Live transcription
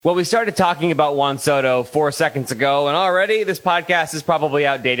Well, we started talking about Juan Soto 4 seconds ago, and already this podcast is probably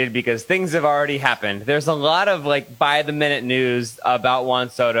outdated because things have already happened. There's a lot of by-the-minute news about Juan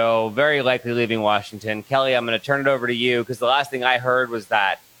Soto, very likely leaving Washington. Kelly, I'm going to turn it over to you because the last thing I heard was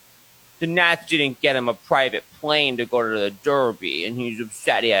that the Nats didn't get him a private plane to go to the Derby, and he's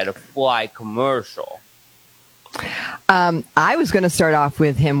upset he had to fly commercial. I was going to start off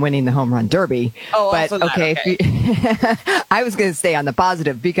with him winning the home run derby, but okay. I was going to stay on the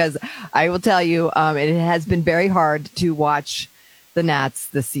positive because I will tell you, it has been very hard to watch the Nats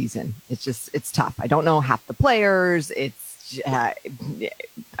this season. It's tough. I don't know half the players. I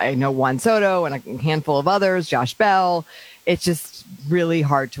know Juan Soto and a handful of others, Josh Bell. It's just really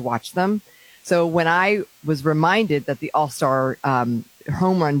hard to watch them. So when I was reminded that the All-Star,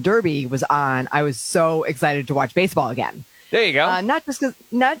 home run derby was on, I was so excited to watch baseball again. There you go. Not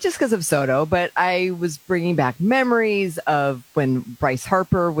just because of Soto, but I was bringing back memories of when Bryce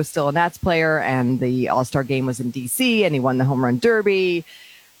Harper was still a Nats player and the All-Star game was in DC and he won the home run derby.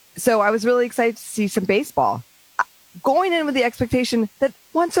 So I was really excited to see some baseball. Going in with the expectation that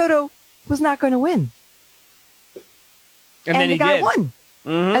Juan Soto was not going to win. And then he got did. One.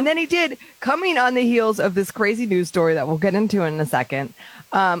 Mm-hmm. And then he did, coming on the heels of this crazy news story that we'll get into in a second.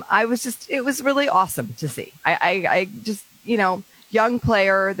 It was really awesome to see. I just, young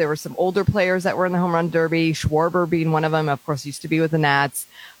player. There were some older players that were in the home run derby, Schwarber being one of them, of course, used to be with the Nats,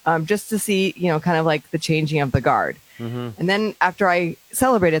 just to see, kind of like the changing of the guard. Mm-hmm. And then after I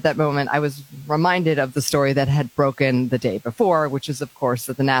celebrated that moment, I was reminded of the story that had broken the day before, which is, of course,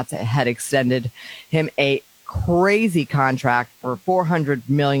 that the Nats had extended him a crazy contract for $400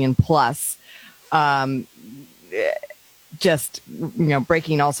 million plus, just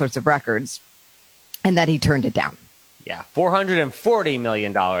breaking all sorts of records, and that he turned it down. Yeah, $440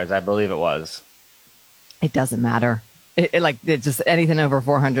 million, I believe it was. It doesn't matter. It's just anything over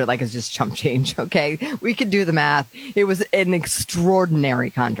 400, is just chump change. Okay, we could do the math. It was an extraordinary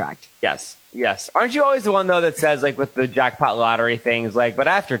contract. Yes. Aren't you always the one though that says with the jackpot lottery things but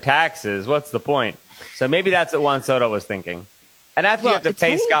after taxes, what's the point? So maybe that's what Juan Soto was thinking. And after you have to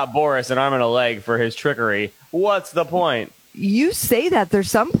pay Scott Boras an arm and a leg for his trickery, what's the point? You say that. There's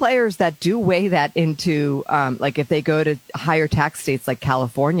some players that do weigh that into, if they go to higher tax states like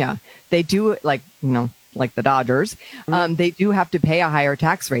California, they do like the Dodgers, they do have to pay a higher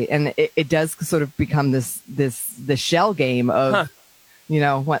tax rate. And it does sort of become the shell game of,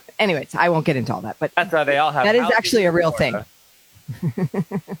 what. Anyways, I won't get into all that. But that's why they all have. That is actually a real thing.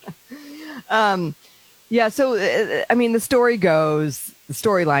 Yeah. So, the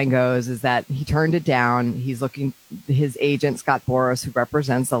storyline goes is that he turned it down. He's looking, his agent, Scott Boras, who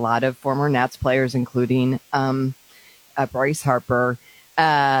represents a lot of former Nats players, including Bryce Harper,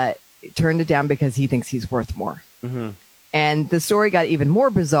 turned it down because he thinks he's worth more. Mm-hmm. And the story got even more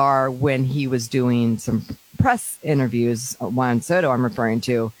bizarre when he was doing some press interviews, Juan Soto I'm referring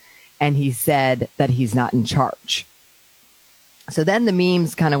to, and he said that he's not in charge. So then the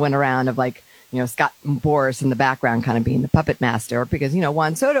memes kind of went around of Scott Boras in the background kind of being the puppet master because,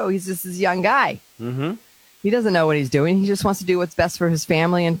 Juan Soto, he's just this young guy. Mm-hmm. He doesn't know what he's doing. He just wants to do what's best for his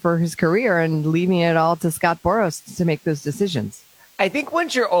family and for his career and leaving it all to Scott Boras to make those decisions. I think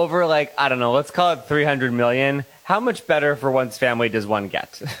once you're over, I don't know, let's call it 300 million, how much better for one's family does one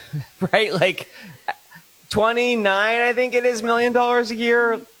get? Right? 29, I think it is, $1 million a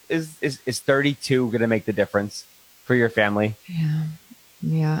year. Is 32 going to make the difference for your family?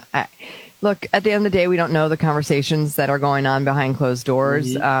 Yeah. Look, at the end of the day, we don't know the conversations that are going on behind closed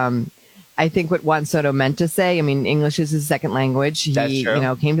doors. Mm-hmm. I think what Juan Soto meant to say, English is his second language. He,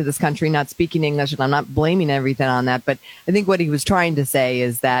 came to this country not speaking English, and I'm not blaming everything on that. But I think what he was trying to say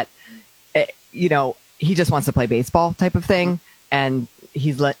is that, he just wants to play baseball type of thing. And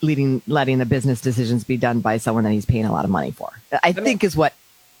he's letting the business decisions be done by someone that he's paying a lot of money for. I think is what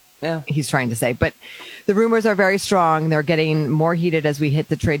he's trying to say. But the rumors are very strong. They're getting more heated as we hit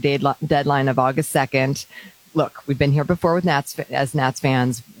the trade deadline of August 2nd. Look, we've been here before with Nats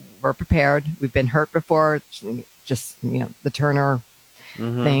fans. We're prepared. We've been hurt before. Just, the Turner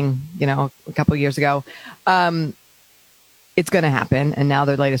thing, a couple of years ago. It's going to happen. And now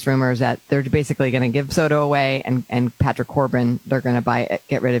the latest rumor is that they're basically going to give Soto away and Patrick Corbin, they're going to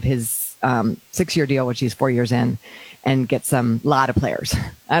get rid of his 6-year deal, which he's 4 years in, and get lot of players.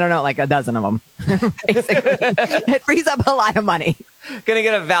 I don't know, a dozen of them. It frees up a lot of money. Gonna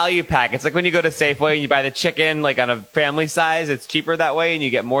get a value pack. It's like when you go to Safeway and you buy the chicken, on a family size, it's cheaper that way and you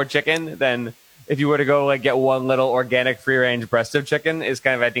get more chicken than if you were to go get one little organic free range breast of chicken is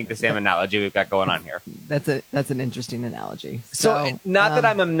kind of, I think, the same analogy we've got going on here. That's an interesting analogy. So not that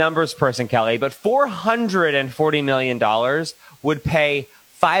I'm a numbers person, Kelly, but $440 million would pay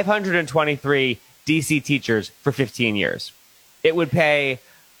 523 DC teachers for 15 years. It would pay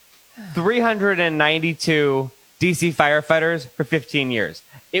 392 DC firefighters for 15 years.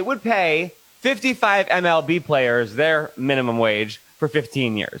 It would pay 55 MLB players their minimum wage for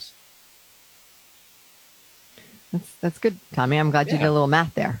 15 years. That's good, Tommy. I'm glad you did a little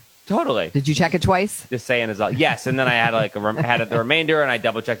math there. Totally. Did you check it twice? Just saying as well. Yes, and then I had had the remainder, and I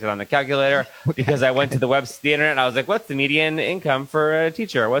double checked it on the calculator because I went to the internet, and I was like, "What's the median income for a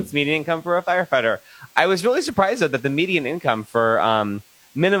teacher? What's the median income for a firefighter?" I was really surprised though that the median income for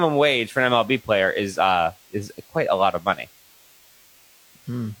minimum wage for an MLB player is quite a lot of money.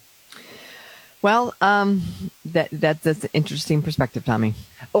 Well, that's an interesting perspective, Tommy.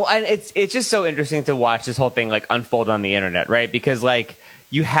 Oh, and it's just so interesting to watch this whole thing like unfold on the internet, right? Because like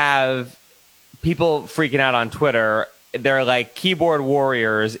you have people freaking out on Twitter. They're like keyboard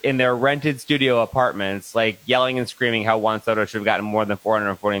warriors in their rented studio apartments, like yelling and screaming how Juan Soto should have gotten more than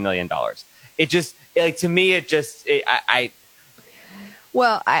 $440 million. It just like to me, I think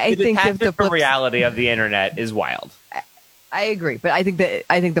the reality of the internet is wild. I agree, but I think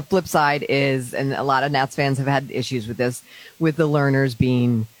the flip side is, and a lot of Nats fans have had issues with this, with the Lerners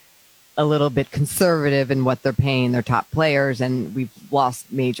being a little bit conservative in what they're paying their top players, and we've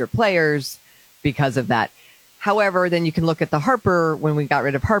lost major players because of that. However, then you can look at the Harper. When we got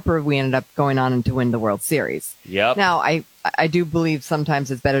rid of Harper, we ended up going on to win the World Series. Yep. Now, I do believe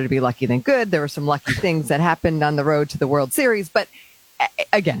sometimes it's better to be lucky than good. There were some lucky things that happened on the road to the World Series, but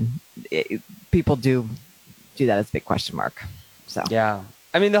again, people do that as a big question mark. So yeah.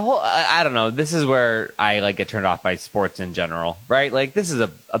 I mean, the whole, I don't know. This is where I like get turned off by sports in general, right? Like this is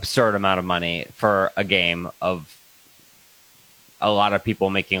an absurd amount of money for a game of a lot of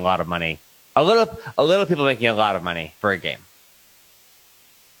people making a lot of money. A little people making a lot of money for a game.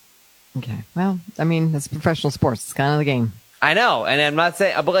 Okay. Well, I mean, it's professional sports. It's kind of the game. I know. And I'm not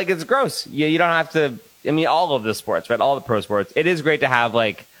saying, but like it's gross. You don't have to, I mean, all of the sports, right? All the pro sports. It is great to have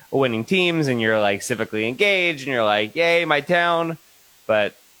like winning teams and you're like civically engaged and you're like, yay, my town.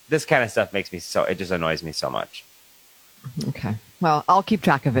 But this kind of stuff makes me it just annoys me so much. Okay. Well, I'll keep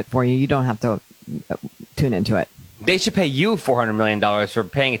track of it for you. You don't have to tune into it. They should pay you $400 million for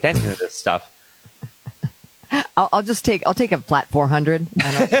paying attention to this stuff. I'll take a flat 400.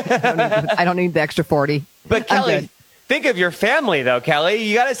 I don't need the extra 40. But Kelly, think of your family though, Kelly.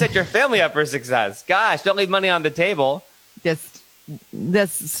 You got to set your family up for success. Gosh, don't leave money on the table. Just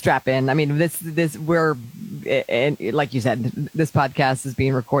strap in. I mean, we're, and like you said, this podcast is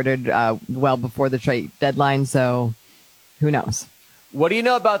being recorded well before the trade deadline. So who knows? What do you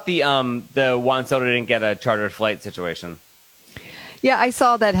know about the Juan Soto didn't get a chartered flight situation? Yeah, I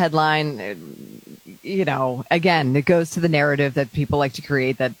saw that headline. You know, again, it goes to the narrative that people like to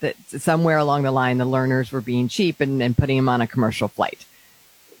create that somewhere along the line, the Lerners were being cheap and putting him on a commercial flight.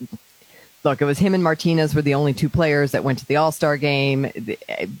 Look, it was him and Martinez were the only two players that went to the All-Star game.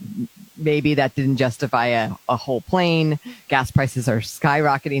 Maybe that didn't justify a whole plane. Gas prices are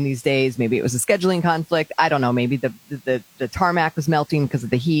skyrocketing these days. Maybe it was a scheduling conflict. I don't know. Maybe the tarmac was melting because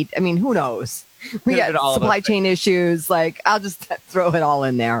of the heat. I mean, who knows? We got supply chain issues. Like, I'll just throw it all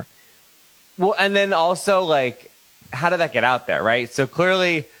in there. Well, and then also, like, how did that get out there, right? So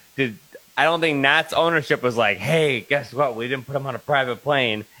clearly, I don't think Nats ownership was like, hey, guess what? We didn't put him on a private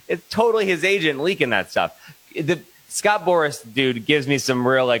plane. It's totally his agent leaking that stuff. The Scott Boras dude gives me some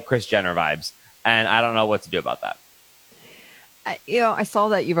real like Kris Jenner vibes, and I don't know what to do about that. I saw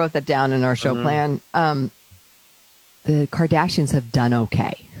that you wrote that down in our show plan. The Kardashians have done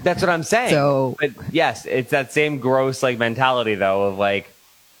okay. That's what I'm saying. So, but yes, it's that same gross like mentality though of like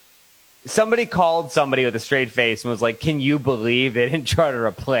somebody called somebody with a straight face and was like, "Can you believe they didn't charter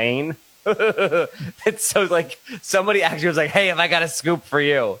a plane?" It's so like somebody actually was like, "Hey, have I got a scoop for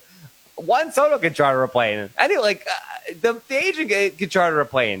you?" Juan Soto could charter a plane. I think like the agent could charter a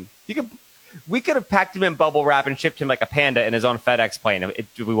plane. We could have packed him in bubble wrap and shipped him like a panda in his own FedEx plane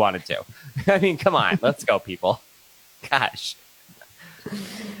if we wanted to. I mean, come on, let's go, people. Gosh.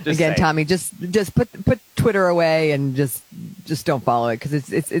 Again, Tommy, just put Twitter away and just don't follow it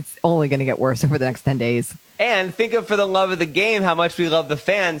because it's only going to get worse over the next 10 days. And think of, for the love of the game, how much we love the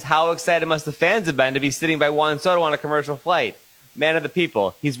fans. How excited must the fans have been to be sitting by Juan Soto on a commercial flight? Man of the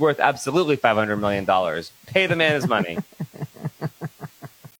people. He's worth absolutely $500 million. Pay the man his money.